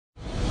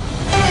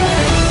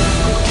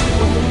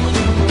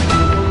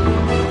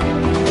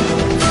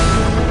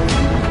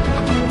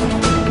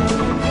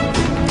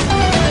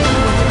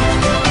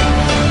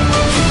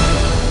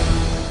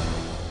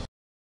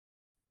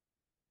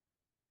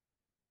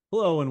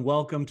Hello and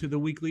welcome to the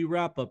weekly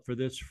wrap up for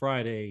this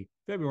Friday,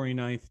 February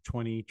 9th,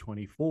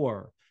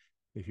 2024.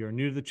 If you're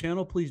new to the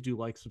channel, please do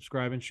like,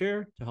 subscribe, and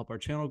share to help our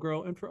channel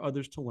grow and for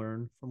others to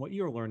learn from what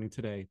you're learning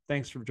today.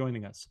 Thanks for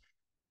joining us.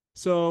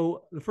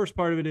 So, the first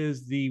part of it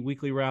is the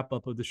weekly wrap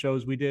up of the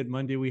shows we did.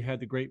 Monday, we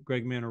had the great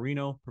Greg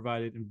Manarino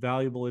provided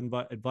invaluable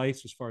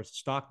advice as far as the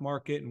stock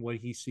market and what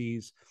he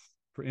sees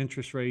for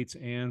interest rates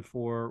and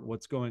for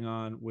what's going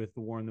on with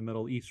the war in the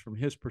Middle East from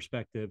his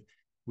perspective.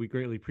 We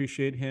greatly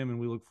appreciate him, and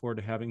we look forward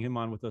to having him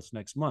on with us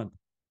next month.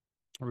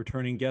 A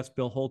returning guest,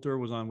 Bill Holter,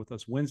 was on with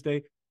us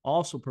Wednesday,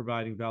 also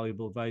providing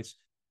valuable advice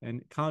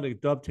and kind of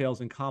dovetails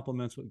and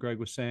complements what Greg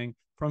was saying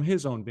from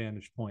his own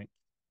vantage point.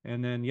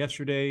 And then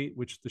yesterday,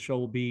 which the show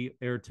will be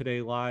aired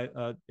today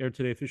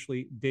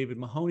officially, David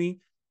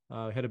Mahoney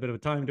had a bit of a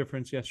time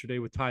difference yesterday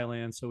with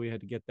Thailand, so we had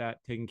to get that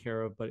taken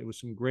care of. But it was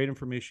some great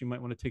information. You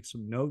might want to take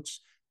some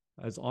notes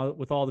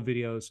with all the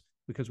videos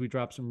because we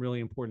dropped some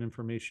really important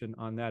information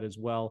on that as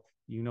well.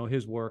 You know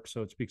his work,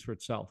 so it speaks for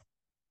itself.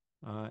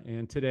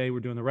 And today we're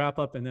doing the wrap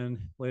up. And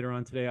then later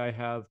on today, I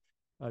have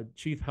a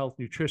chief health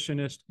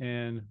nutritionist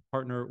and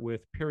partner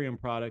with Purium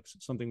Products,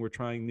 something we're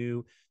trying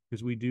new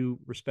because we do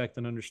respect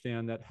and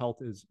understand that health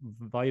is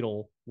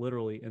vital,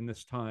 literally, in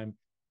this time.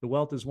 The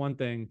wealth is one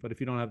thing, but if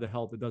you don't have the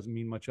health, it doesn't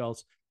mean much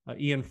else.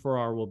 Ian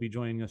Farrar will be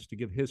joining us to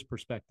give his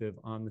perspective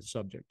on the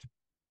subject.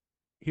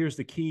 Here's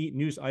the key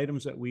news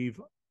items that we've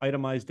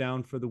itemized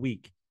down for the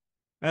week.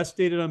 As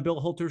stated on Bill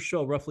Holter's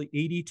show, roughly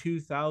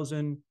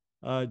 82,000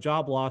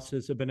 job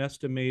losses have been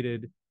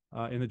estimated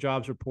in the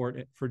jobs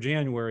report for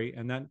January,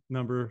 and that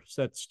number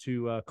sets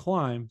to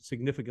climb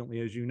significantly,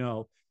 as you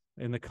know,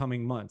 in the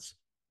coming months.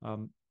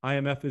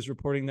 IMF is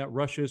reporting that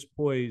Russia is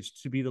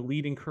poised to be the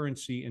leading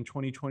currency in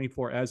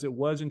 2024, as it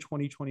was in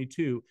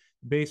 2022,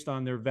 based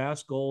on their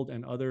vast gold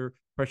and other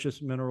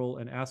precious mineral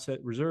and asset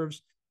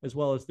reserves, as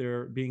well as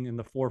their being in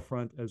the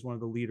forefront as one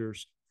of the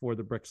leaders for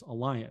the BRICS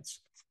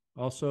alliance.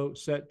 Also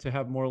set to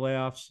have more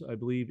layoffs, I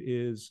believe,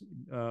 is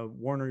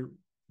Warner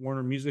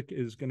Music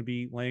is going to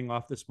be laying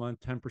off this month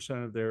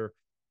 10% of their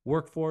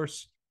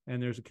workforce,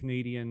 and there's a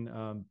Canadian,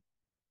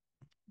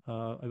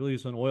 I believe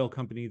it's an oil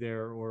company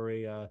there, or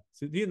an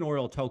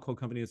oil telco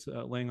company that's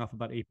laying off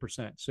about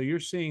 8%. So you're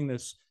seeing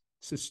this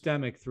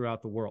systemic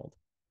throughout the world.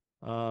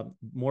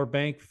 More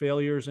bank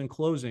failures and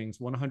closings.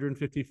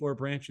 154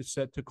 branches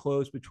set to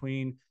close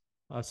between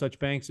such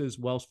banks as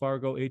Wells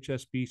Fargo,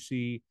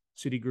 HSBC,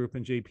 Citigroup,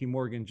 and JP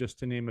Morgan, just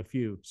to name a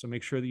few. So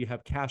make sure that you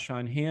have cash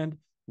on hand,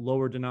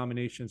 lower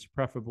denominations,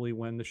 preferably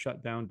when the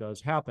shutdown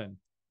does happen.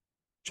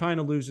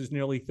 China loses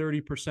nearly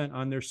 30%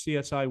 on their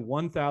CSI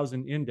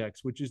 1000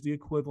 index, which is the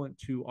equivalent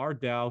to our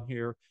Dow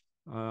here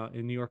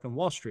in New York and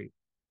Wall Street.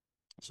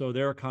 So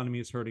their economy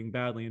is hurting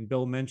badly. And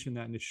Bill mentioned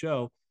that in the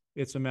show.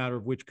 It's a matter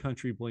of which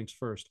country blinks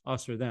first,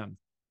 us or them.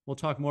 We'll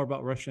talk more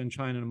about Russia and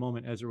China in a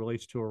moment as it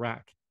relates to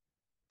Iraq.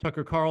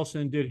 Tucker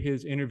Carlson did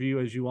his interview,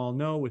 as you all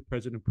know, with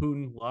President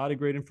Putin. A lot of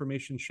great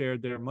information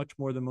shared there, much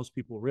more than most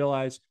people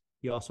realize.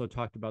 He also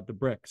talked about the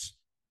BRICS.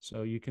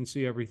 So you can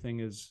see everything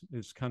is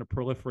kind of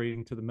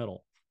proliferating to the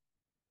middle.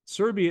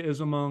 Serbia is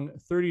among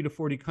 30 to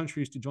 40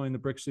 countries to join the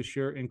BRICS this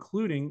year,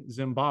 including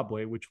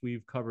Zimbabwe, which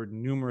we've covered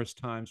numerous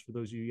times. For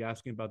those of you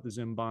asking about the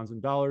Zim bonds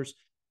and dollars,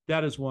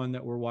 that is one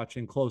that we're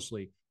watching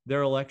closely.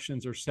 Their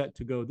elections are set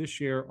to go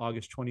this year,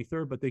 August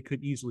 23rd, but they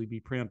could easily be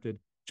preempted,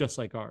 just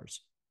like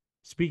ours.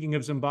 Speaking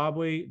of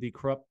Zimbabwe, the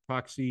corrupt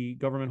proxy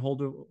government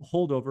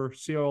holdover,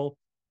 Cyril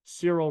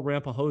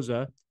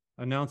Ramaphosa,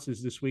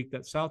 announces this week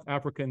that South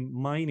African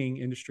mining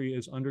industry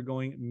is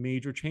undergoing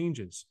major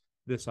changes.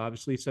 This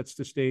obviously sets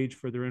the stage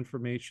for their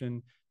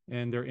information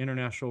and their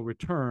international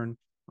return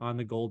on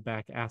the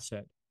gold-backed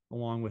asset,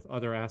 along with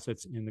other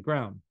assets in the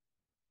ground.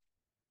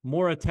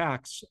 More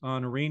attacks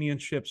on Iranian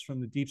ships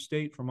from the deep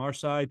state from our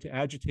side to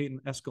agitate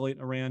and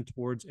escalate Iran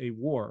towards a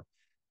war.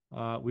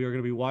 We are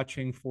going to be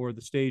watching for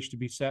the stage to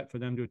be set for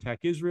them to attack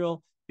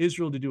Israel,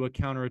 Israel to do a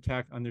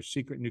counterattack on their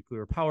secret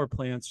nuclear power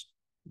plants,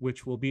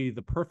 which will be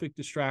the perfect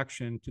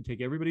distraction to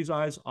take everybody's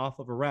eyes off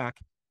of Iraq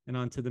and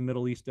onto the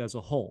Middle East as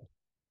a whole.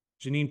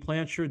 Janine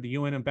Blanchard, the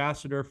UN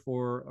ambassador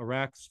for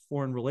Iraq's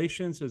foreign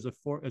relations, has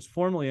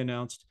formally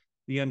announced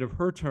the end of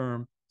her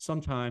term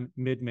sometime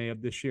mid-May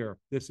of this year.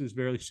 This is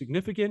very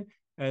significant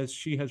as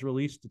she has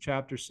released the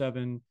Chapter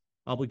 7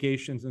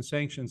 obligations and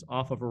sanctions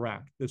off of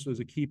Iraq. This was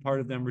a key part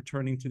of them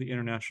returning to the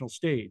international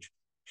stage.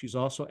 She's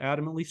also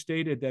adamantly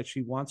stated that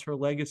she wants her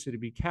legacy to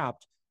be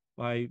capped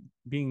by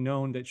being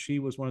known that she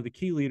was one of the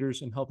key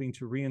leaders in helping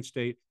to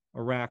reinstate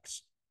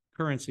Iraq's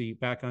currency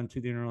back onto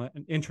the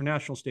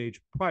international stage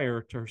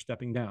prior to her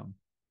stepping down.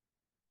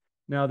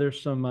 Now,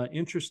 there's some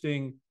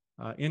interesting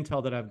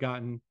intel that I've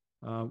gotten.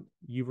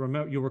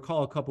 You'll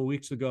recall a couple of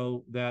weeks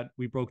ago that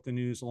we broke the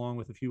news along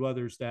with a few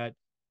others that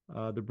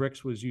the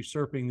BRICS was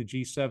usurping the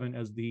G7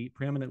 as the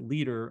preeminent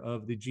leader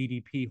of the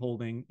GDP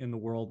holding in the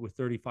world with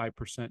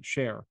 35%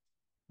 share.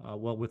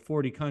 Well, with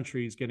 40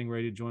 countries getting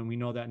ready to join, we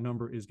know that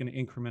number is going to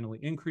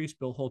incrementally increase.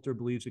 Bill Holter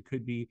believes it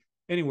could be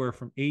anywhere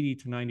from 80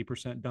 to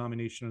 90%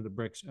 domination of the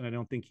BRICS, and I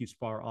don't think he's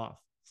far off.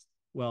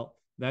 Well,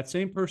 That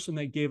same person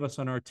that gave us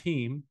on our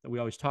team that we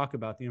always talk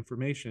about the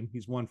information,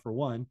 he's 1 for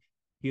 1.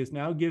 He has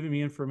now given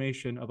me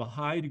information of a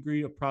high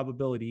degree of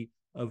probability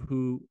of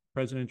who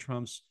President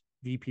Trump's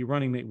VP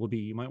running mate will be.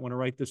 You might want to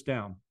write this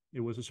down. It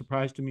was a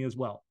surprise to me as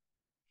well.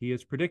 He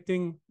is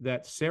predicting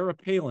that Sarah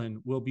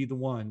Palin will be the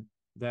one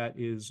that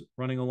is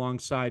running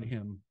alongside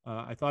him.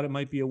 I thought it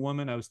might be a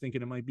woman. I was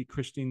thinking it might be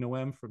Christine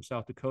Noem from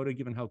South Dakota,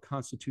 given how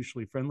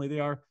constitutionally friendly they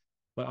are.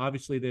 But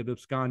obviously, they've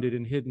absconded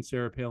and hidden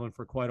Sarah Palin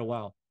for quite a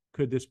while.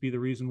 Could this be the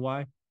reason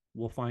why?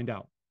 We'll find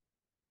out.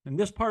 And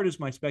this part is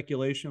my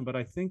speculation, but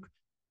I think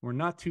we're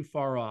not too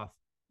far off.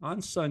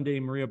 On Sunday,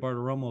 Maria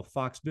Bartiromo of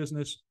Fox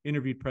Business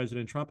interviewed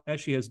President Trump, as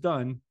she has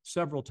done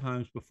several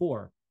times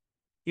before.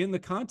 In the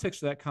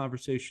context of that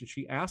conversation,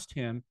 she asked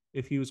him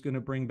if he was going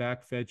to bring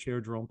back Fed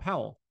Chair Jerome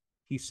Powell.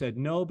 He said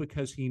no,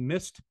 because he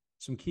missed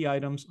some key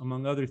items,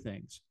 among other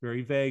things.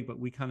 Very vague, but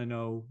we kind of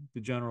know the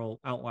general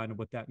outline of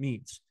what that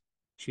means.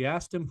 She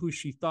asked him who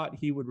she thought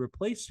he would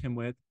replace him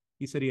with.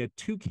 He said he had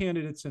 2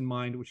 candidates in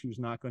mind, which he was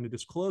not going to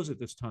disclose at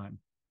this time.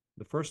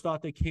 The first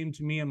thought that came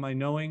to me in my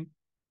knowing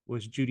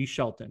was Judy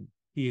Shelton.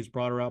 He has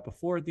brought her out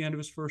before at the end of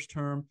his first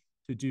term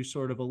to do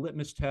sort of a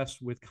litmus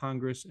test with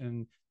Congress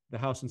and the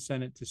House and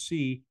Senate to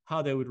see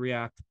how they would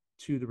react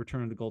to the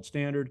return of the gold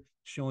standard.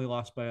 She only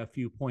lost by a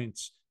few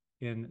points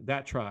in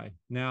that try.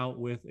 Now,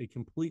 with a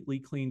completely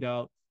cleaned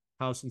out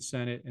House and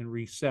Senate and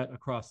reset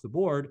across the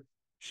board,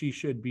 she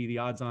should be the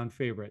odds-on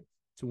favorite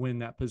to win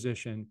that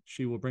position.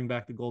 She will bring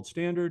back the gold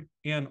standard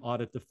and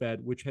audit the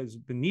Fed, which has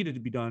been needed to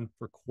be done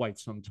for quite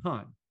some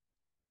time.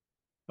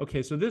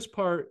 Okay, so this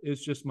part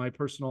is just my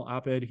personal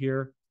op-ed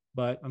here,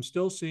 but I'm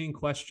still seeing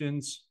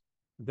questions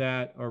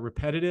that are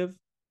repetitive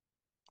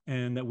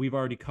and that we've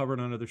already covered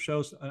on other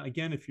shows.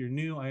 Again, if you're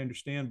new, I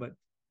understand, but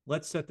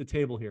let's set the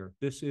table here.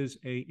 This is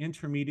an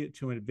intermediate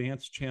to an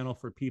advanced channel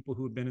for people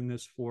who have been in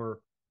this for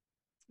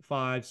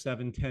 5,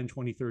 7, 10,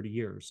 20, 30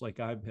 years, like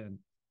I've been.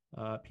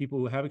 People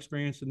who have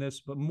experience in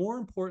this, but more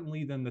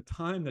importantly than the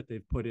time that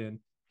they've put in,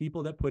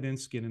 people that put in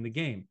skin in the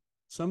game.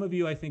 Some of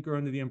you, I think, are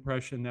under the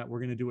impression that we're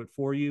going to do it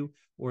for you,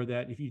 or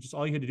that if you just,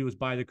 all you had to do is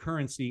buy the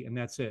currency and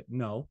that's it.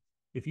 No.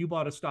 If you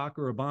bought a stock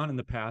or a bond in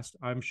the past,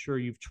 I'm sure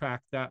you've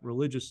tracked that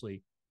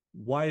religiously.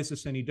 Why is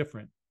this any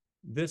different?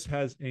 This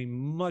has a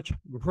much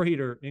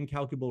greater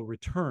incalculable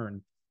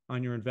return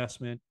on your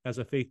investment as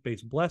a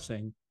faith-based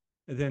blessing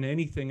than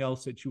anything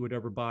else that you would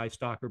ever buy,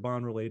 stock or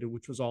bond related,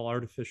 which was all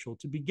artificial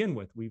to begin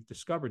with. We've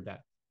discovered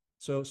that.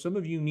 So some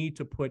of you need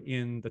to put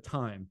in the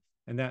time,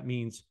 and that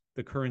means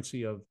the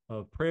currency of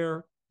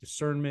prayer,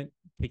 discernment,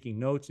 taking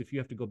notes. If you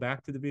have to go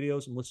back to the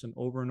videos and listen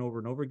over and over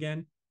and over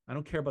again, I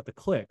don't care about the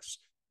clicks.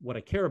 What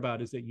I care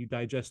about is that you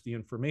digest the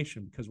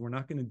information, because we're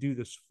not going to do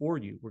this for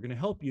you. We're going to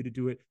help you to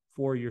do it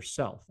for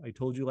yourself. I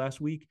told you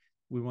last week,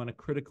 we want a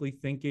critically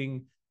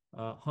thinking,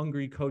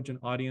 hungry, cogent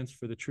audience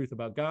for the truth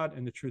about God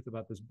and the truth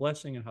about this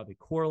blessing and how they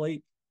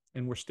correlate,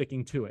 and we're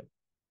sticking to it.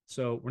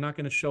 So we're not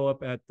going to show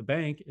up at the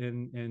bank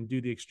and do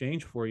the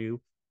exchange for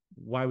you.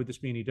 Why would this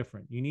be any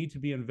different? You need to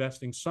be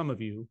investing, some of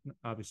you,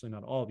 obviously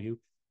not all of you,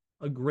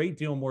 a great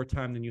deal more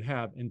time than you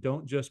have, and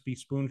don't just be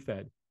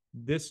spoon-fed.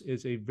 This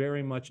is a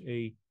very much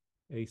a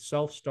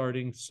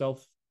self-starting,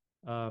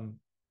 I don't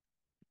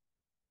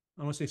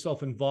want to say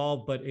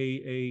self-involved, but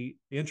a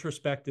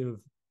introspective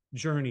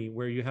journey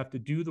where you have to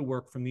do the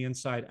work from the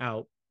inside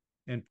out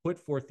and put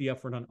forth the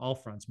effort on all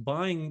fronts.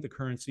 Buying the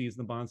currencies and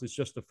the bonds is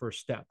just the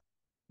first step.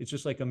 It's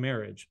just like a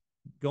marriage.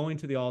 Going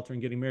to the altar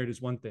and getting married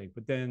is one thing,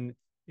 but then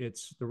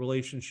it's the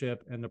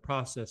relationship and the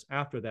process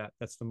after that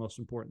that's the most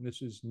important.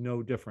 This is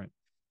no different.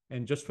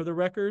 And just for the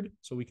record,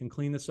 so we can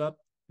clean this up,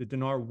 the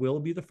dinar will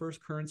be the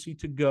first currency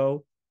to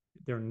go.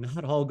 They're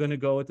not all going to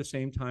go at the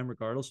same time,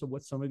 regardless of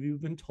what some of you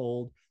have been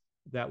told.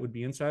 That would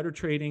be insider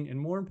trading. And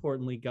more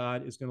importantly,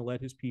 God is going to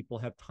let his people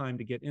have time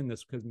to get in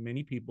this, because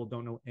many people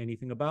don't know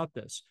anything about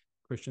this.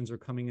 Christians are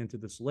coming into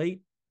this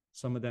late.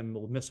 Some of them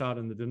will miss out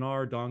on the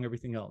dinar, dong,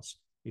 everything else.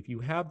 If you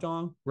have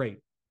dong, great.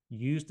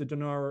 Use the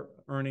dinar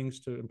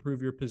earnings to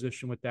improve your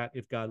position with that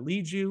if God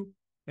leads you,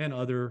 and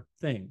other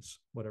things,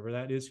 whatever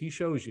that is, he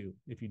shows you.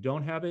 If you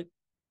don't have it,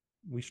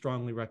 we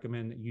strongly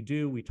recommend that you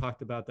do. We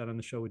talked about that on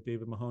the show with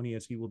David Mahoney,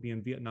 as he will be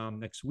in Vietnam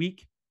next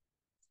week,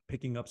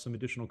 picking up some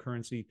additional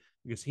currency,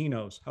 because he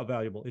knows how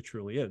valuable it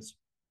truly is.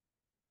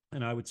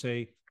 And I would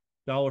say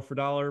dollar for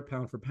dollar,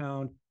 pound for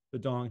pound, the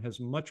dong has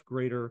much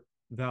greater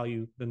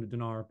value than the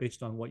dinar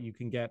based on what you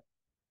can get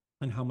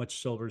and how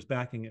much silver is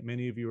backing it.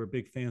 Many of you are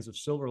big fans of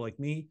silver like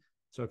me.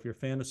 So if you're a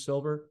fan of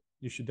silver,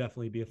 you should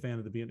definitely be a fan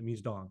of the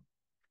Vietnamese dong.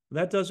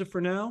 That does it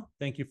for now.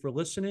 Thank you for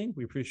listening.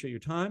 We appreciate your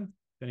time.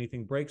 If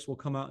anything breaks, we'll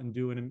come out and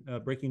do a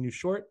breaking news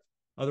short.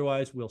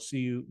 Otherwise, we'll see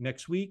you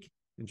next week.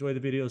 Enjoy the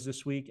videos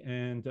this week.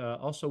 And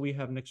also, we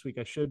have next week,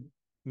 I should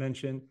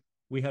mention,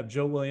 we have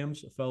Joe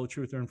Williams, a fellow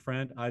truther and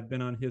friend. I've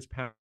been on his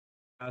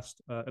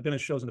I've been on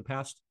shows in the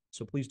past,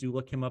 so please do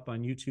look him up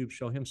on YouTube.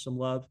 Show him some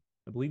love.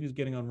 I believe he's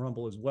getting on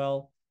Rumble as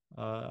well.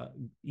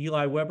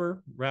 Eli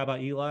Weber,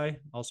 Rabbi Eli,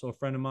 also a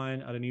friend of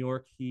mine out of New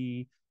York.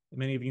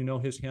 Many of you know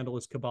his handle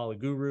is Kabbalah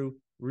Guru.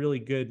 Really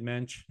good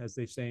mensch, as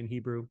they say in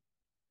Hebrew.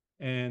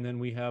 And then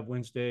we have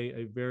Wednesday,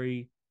 a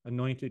very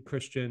anointed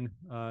Christian,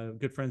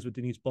 good friends with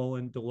Denise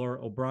Boland,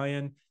 Delora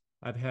O'Brien.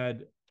 I've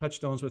had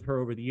touchstones with her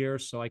over the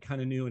years, so I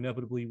kind of knew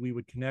inevitably we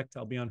would connect.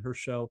 I'll be on her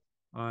show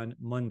on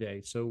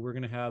Monday. So we're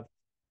going to have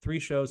 3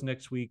 shows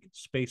next week,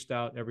 spaced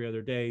out every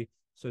other day,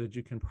 so that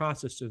you can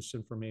process this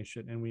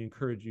information, and we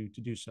encourage you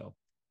to do so.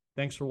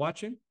 Thanks for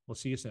watching. We'll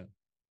see you soon.